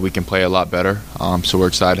feel like we can play a lot better. So we're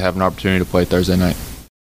excited to have an opportunity to play Thursday night.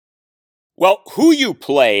 Well, who you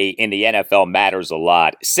play in the NFL matters a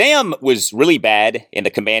lot. Sam was really bad in the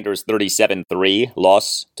Commanders' 37-3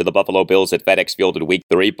 loss to the Buffalo Bills at FedEx Field in Week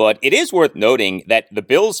 3, but it is worth noting that the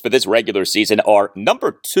Bills for this regular season are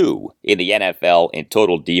number 2 in the NFL in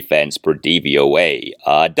total defense per DVOA.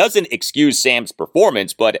 Doesn't excuse Sam's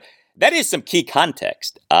performance, but that is some key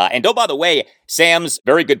context. And oh, by the way, Sam's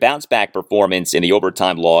very good bounce-back performance in the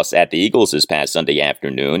overtime loss at the Eagles this past Sunday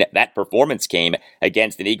afternoon. That performance came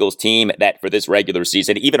against an Eagles team that for this regular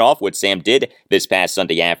season, even off what Sam did this past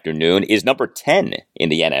Sunday afternoon, is number 10 in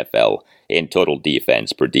the NFL in total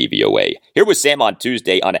defense per DVOA. Here was Sam on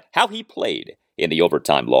Tuesday on how he played in the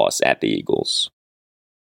overtime loss at the Eagles.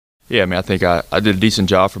 Yeah, I think I did a decent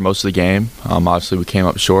job for most of the game. Obviously, we came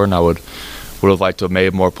up short, and I would have liked to have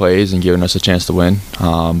made more plays and given us a chance to win.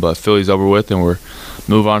 But Philly's over with, and we're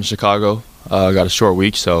moving on to Chicago. Got a short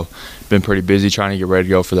week, so been pretty busy trying to get ready to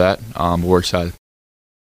go for that. We're excited.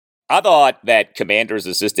 I thought that Commanders'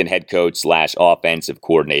 assistant head coach / offensive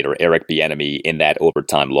coordinator Eric Bieniemy in that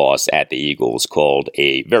overtime loss at the Eagles called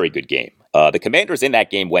a very good game. The Commanders in that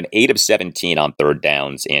game went 8 of 17 on third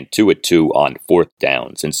downs and 2 of 2 on fourth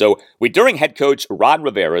downs. And so during head coach Ron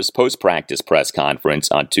Rivera's post-practice press conference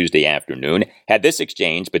on Tuesday afternoon, had this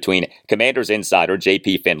exchange between Commanders insider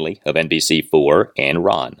J.P. Finley of NBC4 and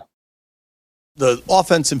Ron. The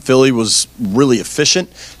offense in Philly was really efficient.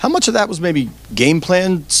 How much of that was maybe game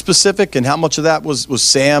plan specific, and how much of that was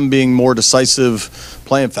Sam being more decisive,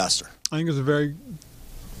 playing faster? I think it was a very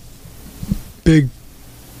big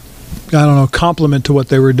compliment to what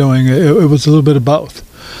they were doing. It was a little bit of both.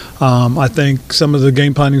 I think some of the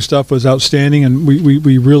game planning stuff was outstanding, and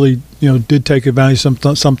we really did take advantage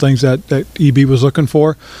of some things that EB was looking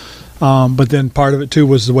for. But then part of it too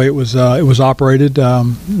was the way it was operated.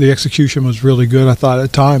 The execution was really good, I thought,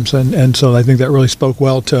 at times, and so I think that really spoke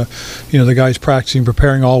well to the guys practicing,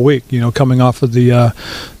 preparing all week. Coming off of the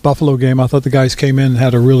Buffalo game, I thought the guys came in and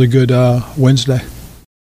had a really good Wednesday.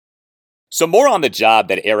 So more on the job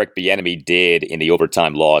that Eric Bieniemy did in the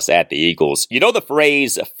overtime loss at the Eagles. You know the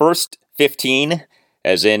phrase first 15,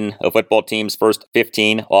 as in a football team's first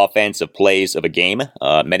 15 offensive plays of a game.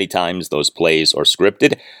 Many times those plays are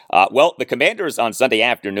scripted. Well, the Commanders on Sunday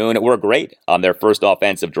afternoon were great on their first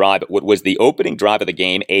offensive drive. What was the opening drive of the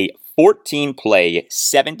game, a 14-play,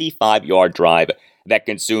 75-yard drive that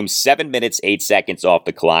consumed 7 minutes, 8 seconds off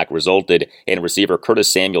the clock, resulted in receiver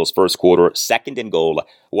Curtis Samuel's first quarter, 2nd and goal,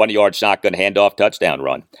 1-yard shotgun handoff touchdown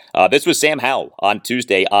run. This was Sam Howell on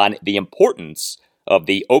Tuesday on the importance of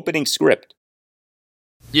the opening script.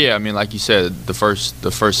 Yeah, like you said, the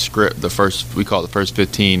first script, we call it the first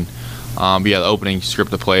 15. But yeah, the opening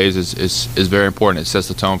script of plays is very important. It sets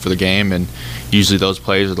the tone for the game, and usually those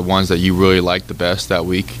plays are the ones that you really like the best that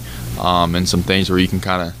week. And some things where you can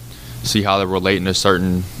kind of see how they're relating to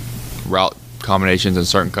certain route combinations and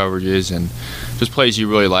certain coverages, and just plays you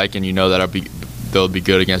really like, and that they'll be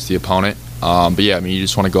good against the opponent. But yeah, you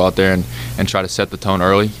just want to go out there and try to set the tone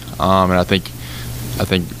early. And I think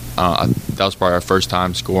that was probably our first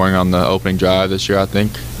time scoring on the opening drive this year, I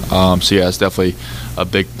think. So yeah, it's definitely a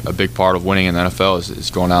big part of winning in the NFL is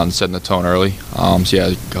going out and setting the tone early. So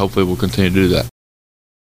yeah, hopefully we'll continue to do that.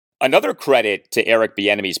 Another credit to Eric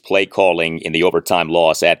Bieniemy's play calling in the overtime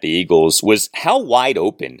loss at the Eagles was how wide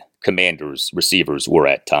open Commanders receivers were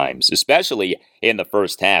at times, especially in the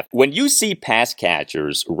first half. When you see pass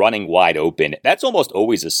catchers running wide open, that's almost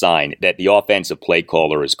always a sign that the offensive play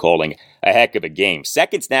caller is calling a heck of a game.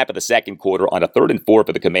 Second snap of the second quarter on a 3rd and 4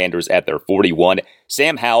 for the Commanders at their 41.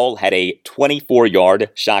 Sam Howell had a 24-yard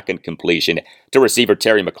shotgun completion to receiver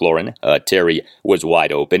Terry McLaurin. Terry was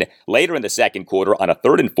wide open. Later in the second quarter on a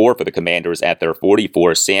 3rd and 4 for the Commanders at their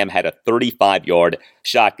 44, Sam had a 35-yard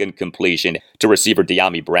shotgun completion to receiver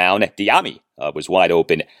Dyami Brown. Dyami was wide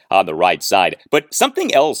open on the right side. But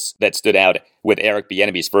something else that stood out with Eric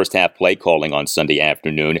Bieniemy's first half play calling on Sunday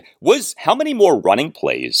afternoon was how many more running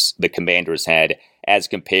plays the Commanders had as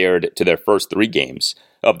compared to their first 3 games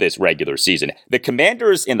of this regular season. The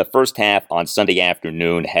Commanders in the first half on Sunday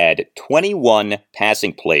afternoon had 21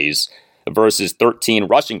 passing plays versus 13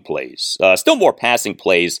 rushing plays. Still more passing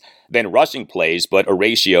plays than rushing plays, but a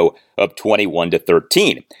ratio of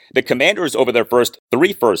 21-13. The Commanders, over their first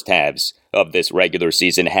 3 first halves of this regular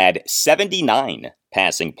season, had 79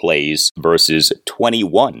 passing plays versus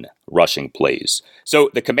 21 rushing plays. So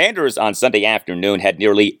the Commanders on Sunday afternoon had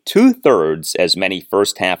nearly 2/3 as many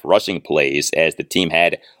first-half rushing plays as the team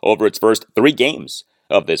had over its first 3 games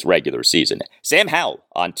of this regular season. Sam Howell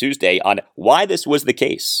on Tuesday on why this was the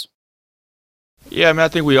case. Yeah, I mean, I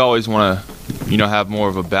think we always want to, have more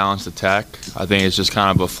of a balanced attack. I think it's just kind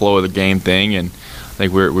of a flow of the game thing, and I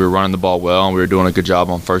think we were running the ball well, and we were doing a good job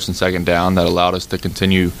on first and second down that allowed us to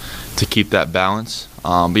continue to keep that balance.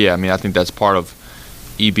 But yeah, I mean, I think that's part of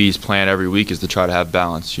EB's plan every week is to try to have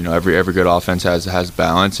balance. Every good offense has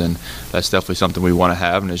balance, and that's definitely something we want to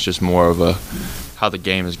have, and it's just more of a how the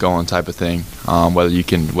game is going type of thing. Whether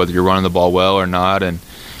you're running the ball well or not, and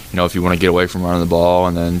if you want to get away from running the ball,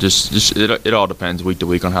 and then just it all depends week to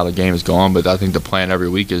week on how the game is going. But I think the plan every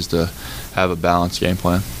week is to have a balanced game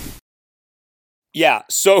plan. Yeah,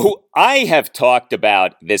 so I have talked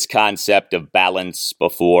about this concept of balance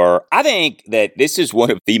before. I think that this is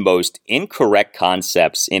one of the most incorrect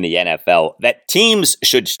concepts in the NFL, that teams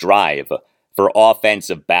should strive for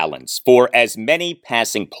offensive balance, for as many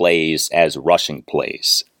passing plays as rushing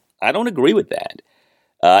plays. I don't agree with that.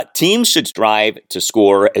 Teams should strive to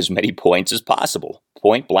score as many points as possible,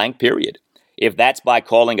 point blank, period. If that's by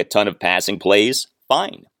calling a ton of passing plays,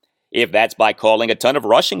 fine. If that's by calling a ton of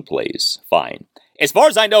rushing plays, fine. As far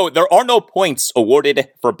as I know, there are no points awarded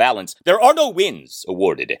for balance. There are no wins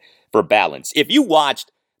awarded for balance. If you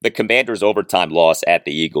watched the Commanders' overtime loss at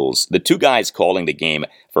the Eagles, the 2 guys calling the game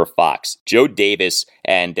for Fox, Joe Davis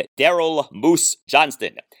and Daryl Moose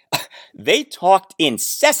Johnston, they talked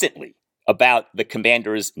incessantly about the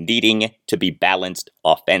Commanders needing to be balanced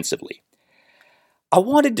offensively. I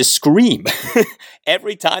wanted to scream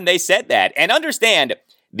every time they said that. And understand,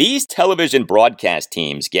 these television broadcast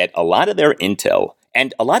teams get a lot of their intel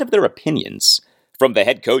and a lot of their opinions from the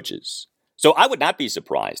head coaches. So I would not be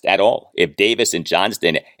surprised at all if Davis and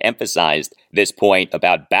Johnston emphasized this point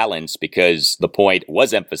about balance, because the point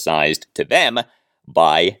was emphasized to them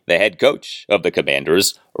by the head coach of the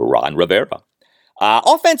Commanders, Ron Rivera.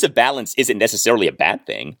 Offensive balance isn't necessarily a bad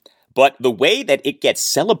thing, but the way that it gets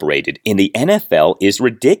celebrated in the NFL is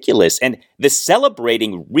ridiculous, and the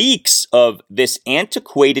celebrating reeks of this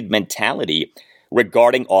antiquated mentality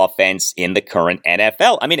regarding offense in the current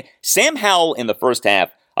NFL. I mean, Sam Howell in the first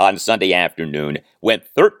half on Sunday afternoon went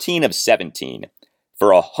 13 of 17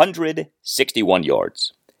 for 161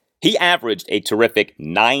 yards. He averaged a terrific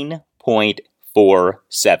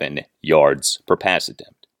 9.47 yards per pass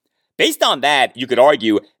attempt. Based on that, you could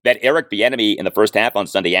argue that Eric Bieniemy in the first half on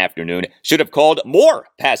Sunday afternoon should have called more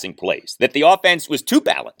passing plays, that the offense was too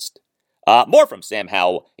balanced. More from Sam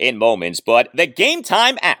Howell in moments, but the Game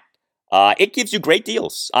Time app, it gives you great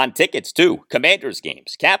deals on tickets too. Commanders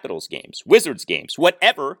games, Capitals games, Wizards games,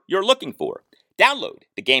 whatever you're looking for. Download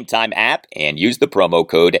the Game Time app and use the promo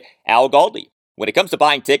code ALGALDI. When it comes to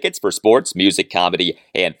buying tickets for sports, music, comedy,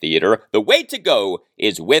 and theater, the way to go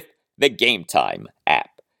is with the Game Time app.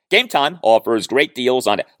 Game Time offers great deals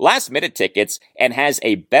on last-minute tickets and has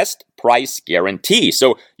a best price guarantee.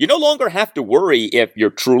 So you no longer have to worry if you're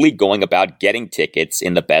truly going about getting tickets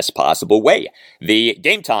in the best possible way. The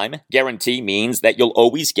Game Time guarantee means that you'll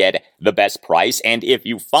always get the best price, and if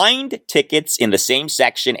you find tickets in the same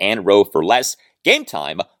section and row for less, Game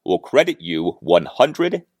Time will credit you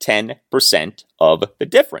 110% of the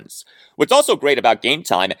difference. What's also great about Game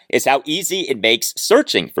Time is how easy it makes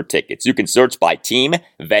searching for tickets. You can search by team,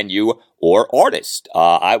 venue, or artist.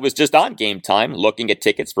 I was just on Game Time looking at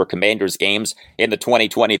tickets for Commanders games in the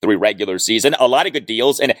 2023 regular season. A lot of good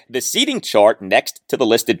deals, and the seating chart next to the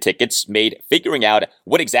listed tickets made figuring out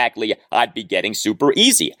what exactly I'd be getting super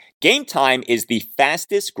easy. Game Time is the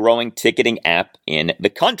fastest growing ticketing app in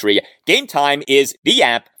the country. Game Time is the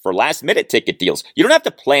app for last-minute ticket deals. You don't have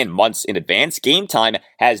to plan months in advance. Game Time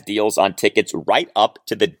has deals on tickets right up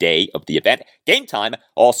to the day of the event. Game Time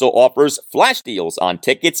also offers flash deals on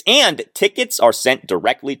tickets, and tickets are sent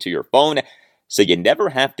directly to your phone, so you never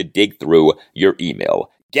have to dig through your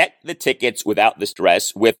email. Get the tickets without the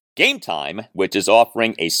stress with Game Time, which is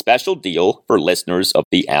offering a special deal for listeners of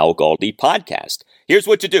the Al Galdi podcast. Here's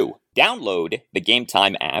what you do. Download the Game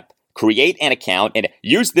Time app, create an account, and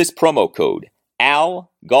use this promo code, Al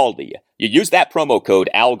Galdi. You use that promo code,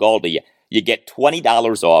 Al Galdi, you get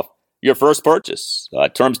 $20 off your first purchase.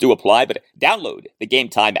 Terms do apply, but download the Game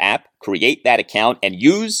Time app, create that account, and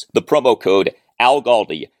use the promo code, Al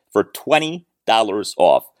Galdi, for $20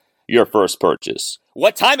 off your first purchase.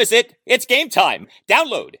 What time is it? It's game time.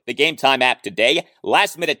 Download the Game Time app today.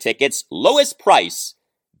 Last minute tickets, lowest price,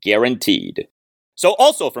 guaranteed. So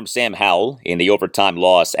also from Sam Howell in the overtime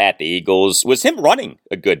loss at the Eagles was him running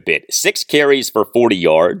a good bit. 6 carries for 40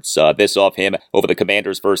 yards. This off him over the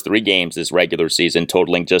Commanders' first 3 games this regular season,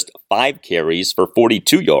 totaling just 5 carries for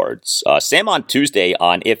 42 yards. Sam on Tuesday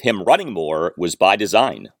on if him running more was by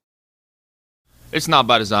design. It's not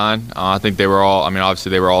by design. I think they were all, obviously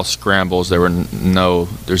they were all scrambles.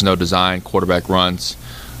 There's no design quarterback runs.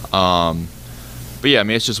 But yeah,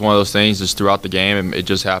 it's just one of those things just throughout the game, and it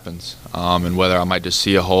just happens. And whether I might just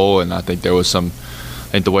see a hole, and I think there was I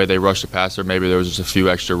think the way they rushed the passer, maybe there was just a few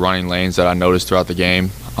extra running lanes that I noticed throughout the game.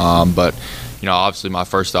 But obviously my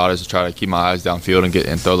first thought is to try to keep my eyes downfield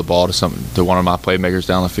and throw the ball to one of my playmakers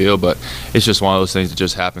down the field. But it's just one of those things that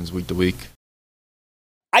just happens week to week.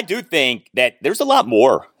 I do think that there's a lot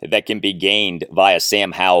more that can be gained via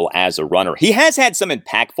Sam Howell as a runner. He has had some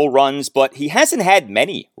impactful runs, but he hasn't had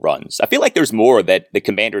many runs. I feel like there's more that the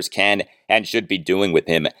Commanders can and should be doing with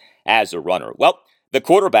him as a runner. Well, the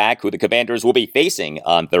quarterback who the Commanders will be facing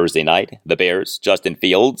on Thursday night, the Bears, Justin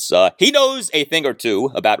Fields, he knows a thing or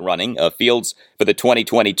two about running. Fields for the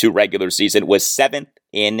 2022 regular season was 7th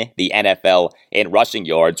in the NFL in rushing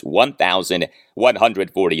yards,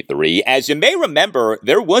 1,143. As you may remember,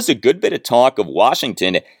 there was a good bit of talk of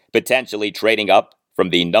Washington potentially trading up from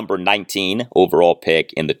the number 19 overall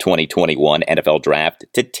pick in the 2021 NFL draft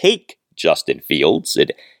to take Justin Fields.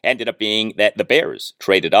 It ended up being that the Bears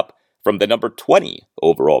traded up from the number 20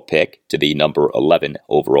 overall pick to the number 11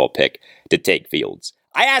 overall pick to take Fields.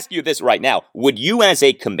 I ask you this right now. Would you as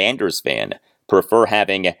a Commanders fan prefer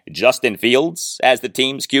having Justin Fields as the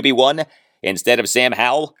team's QB1 instead of Sam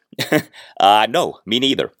Howell? No, me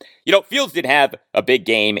neither. Fields did have a big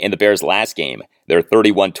game in the Bears' last game, their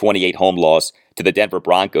 31-28 home loss to the Denver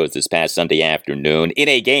Broncos this past Sunday afternoon, in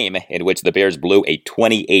a game in which the Bears blew a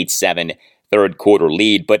 28-7 third quarter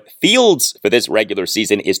lead. But Fields for this regular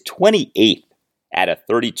season is 28th out of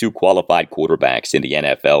 32 qualified quarterbacks in the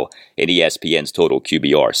NFL in ESPN's total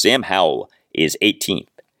QBR. Sam Howell is 18th.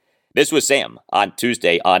 This was Sam on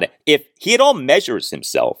Tuesday on if he at all measures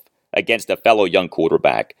himself against a fellow young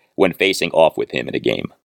quarterback when facing off with him in a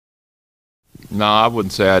game. No, I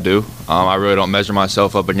wouldn't say I do. I really don't measure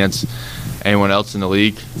myself up against anyone else in the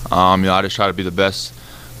league. I just try to be the best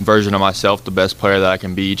version of myself, the best player that I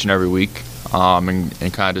can be each and every week,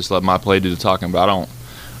 and kind of just let my play do the talking. But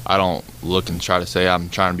I don't look and try to say I'm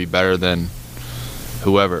trying to be better than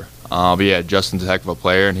whoever. But yeah, Justin's a heck of a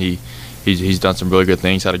player, and he's done some really good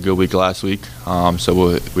things. Had a good week last week,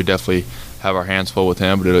 so we definitely have our hands full with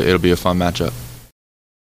him. But it'll be a fun matchup.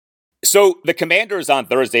 So the Commanders on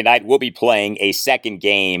Thursday night will be playing a second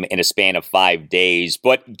game in a span of 5 days.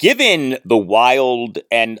 But given the wild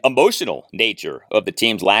and emotional nature of the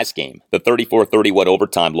team's last game, the 34-31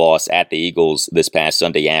 overtime loss at the Eagles this past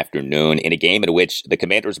Sunday afternoon, in a game in which the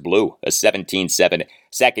Commanders blew a 17-7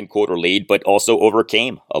 second quarter lead, but also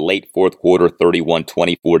overcame a late fourth quarter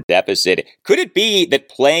 31-24 deficit, could it be that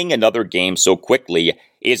playing another game so quickly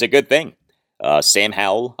is a good thing? Sam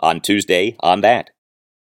Howell on Tuesday on that.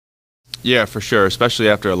 Yeah, for sure, especially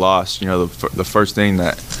after a loss. The first thing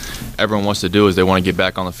that everyone wants to do is they want to get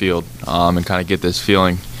back on the field and kind of get this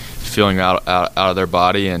feeling out of their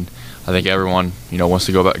body. And I think everyone, wants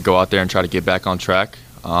to go out there and try to get back on track.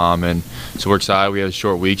 And so we're excited. We have a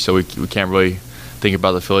short week, so we can't really think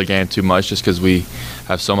about the Philly game too much just because we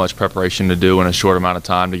have so much preparation to do in a short amount of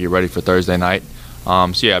time to get ready for Thursday night.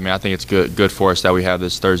 So yeah, I think it's good for us that we have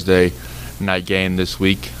this Thursday night game this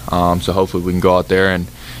week. So hopefully we can go out there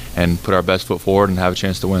and put our best foot forward and have a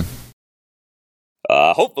chance to win.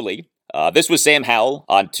 Hopefully. This was Sam Howell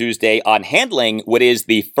on Tuesday on handling what is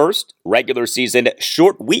the first regular season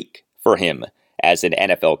short week for him as an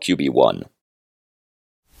NFL QB1.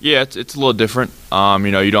 Yeah, it's a little different.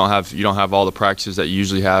 You don't have all the practices that you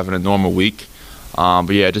usually have in a normal week. But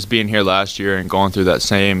yeah, just being here last year and going through that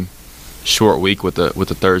same short week with the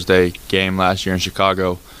Thursday game last year in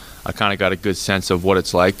Chicago, I kind of got a good sense of what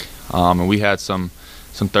it's like. And we had some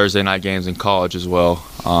Thursday night games in college as well.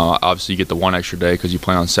 Obviously, you get the one extra day because you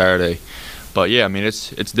play on Saturday. But yeah,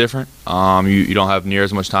 it's different. You don't have near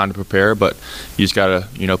as much time to prepare, but you just gotta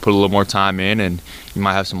put a little more time in, and you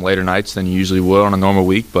might have some later nights than you usually would on a normal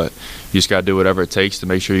week. But you just gotta do whatever it takes to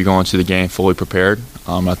make sure you go into the game fully prepared.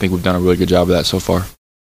 I think we've done a really good job of that so far.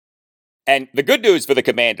 And the good news for the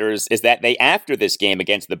Commanders is that they, after this game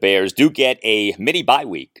against the Bears, do get a mini bye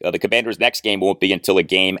week. The Commanders' next game won't be until a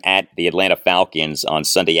game at the Atlanta Falcons on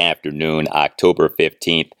Sunday afternoon, October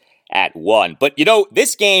 15th at 1. But,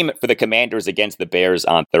 this game for the Commanders against the Bears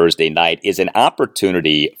on Thursday night is an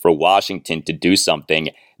opportunity for Washington to do something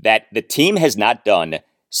that the team has not done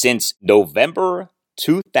since November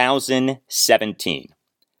 2017.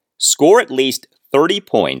 Score at least 30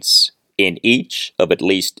 points in each of at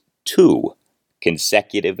least 2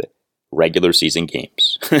 consecutive regular season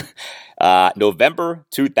games. November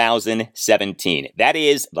 2017. That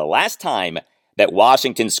is the last time that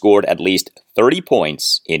Washington scored at least 30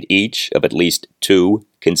 points in each of at least 2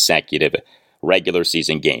 consecutive regular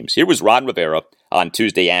season games. Here was Ron Rivera on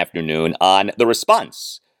Tuesday afternoon on the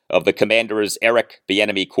response of the Commanders' Eric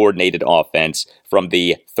Bieniemy coordinated offense from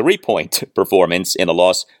the 3-point performance in the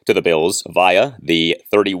loss to the Bills via the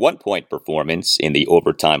 31-point performance in the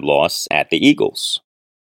overtime loss at the Eagles.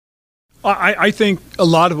 I think a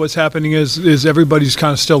lot of what's happening is everybody's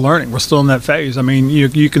kind of still learning. We're still in that phase. I mean,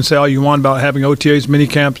 you can say all you want about having OTAs,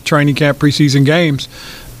 minicamp, training camp, preseason games,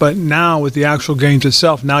 but now with the actual games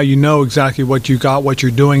itself, now you know exactly what you got, what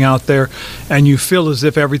you're doing out there, and you feel as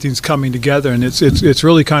if everything's coming together. And it's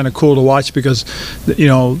really kind of cool to watch because,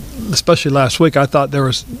 especially last week, I thought there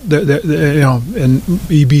was, in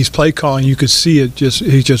EB's play calling, you could see it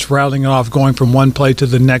he's just rattling it off, going from one play to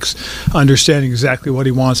the next, understanding exactly what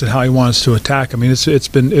he wants and how he wants to attack. I mean, it's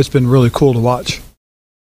been really cool to watch.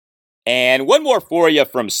 And one more for you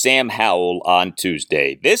from Sam Howell on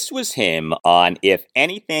Tuesday. This was him on if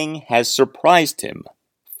anything has surprised him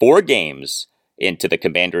 4 games into the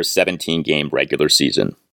Commanders' 17-game regular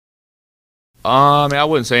season. I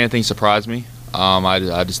wouldn't say anything surprised me.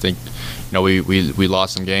 I just think, we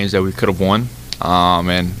lost some games that we could have won.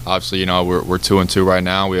 And obviously, we're 2-2 right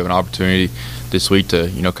now. We have an opportunity this week to,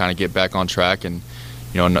 kind of get back on track and,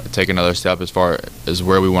 take another step as far as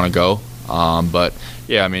where we want to go. But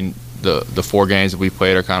yeah, I mean, the 4 games that we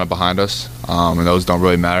played are kind of behind us, and those don't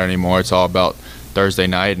really matter anymore. It's all about Thursday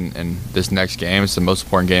night and this next game. It's the most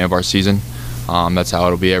important game of our season. That's how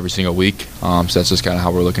it'll be every single week. So that's just kind of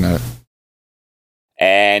how we're looking at it.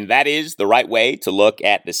 And that is the right way to look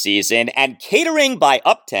at the season. And catering by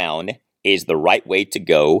Uptown is the right way to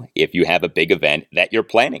go if you have a big event that you're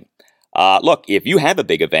planning. Look, if you have a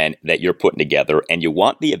big event that you're putting together and you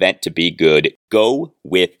want the event to be good, go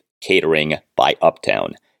with Catering by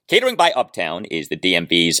Uptown. Catering by Uptown is the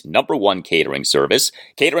DMV's #1 catering service.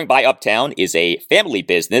 Catering by Uptown is a family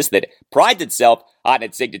business that prides itself on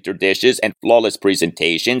its signature dishes and flawless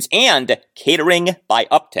presentations, and Catering by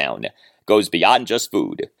Uptown goes beyond just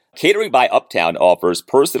food. Catering by Uptown offers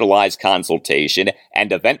personalized consultation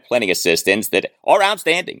and event planning assistance that are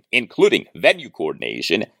outstanding, including venue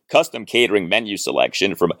coordination, custom catering menu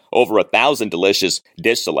selection from over 1,000 delicious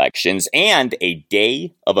dish selections, and a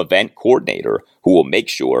day of event coordinator who will make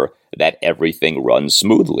sure that everything runs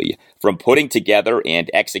smoothly. From putting together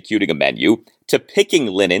and executing a menu, to picking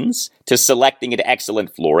linens, to selecting an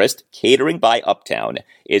excellent florist, Catering by Uptown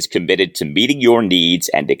is committed to meeting your needs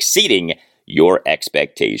and exceeding your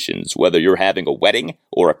expectations. Whether you're having a wedding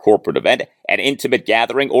or a corporate event, an intimate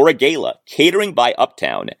gathering, or a gala, Catering by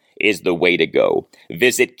Uptown is the way to go.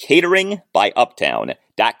 Visit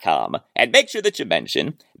cateringbyuptown.com and make sure that you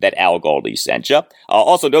mention that Al Galdi sent you.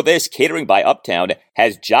 Also know this, Catering by Uptown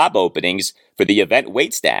has job openings for the event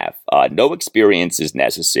waitstaff. No experience is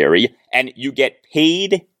necessary, and you get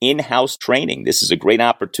paid in-house training. This is a great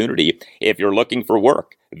opportunity if you're looking for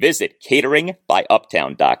work. Visit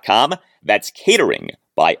cateringbyuptown.com. That's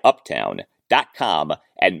cateringbyuptown.com,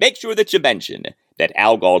 and make sure that you mention that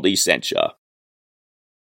Al Galdi sent you.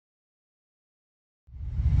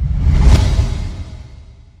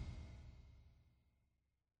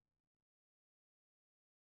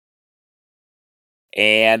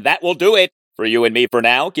 And that will do it for you and me for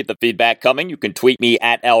now. Keep the feedback coming. You can tweet me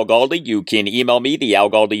at Al Galdi. You can email me, the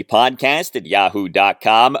Al Galdi podcast at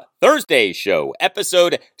yahoo.com. Thursday's show,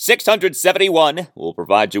 episode 671, will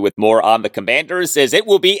provide you with more on the Commanders, as it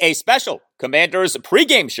will be a special Commanders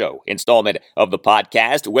pregame show installment of the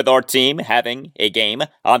podcast, with our team having a game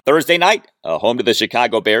on Thursday night, home to the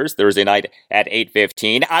Chicago Bears, Thursday night at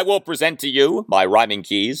 8:15. I will present to you my rhyming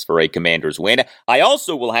keys for a Commanders win. I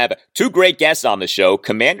also will have 2 great guests on the show,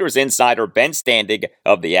 Commanders insider Ben Standig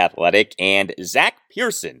of The Athletic and Zach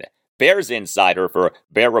Pearson, Bears insider for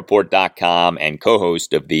BearReport.com and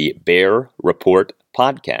co-host of the Bear Report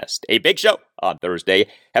podcast. A big show on Thursday.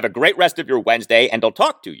 Have a great rest of your Wednesday, and I'll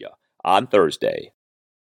talk to you on Thursday.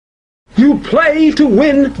 You play to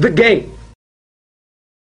win the game.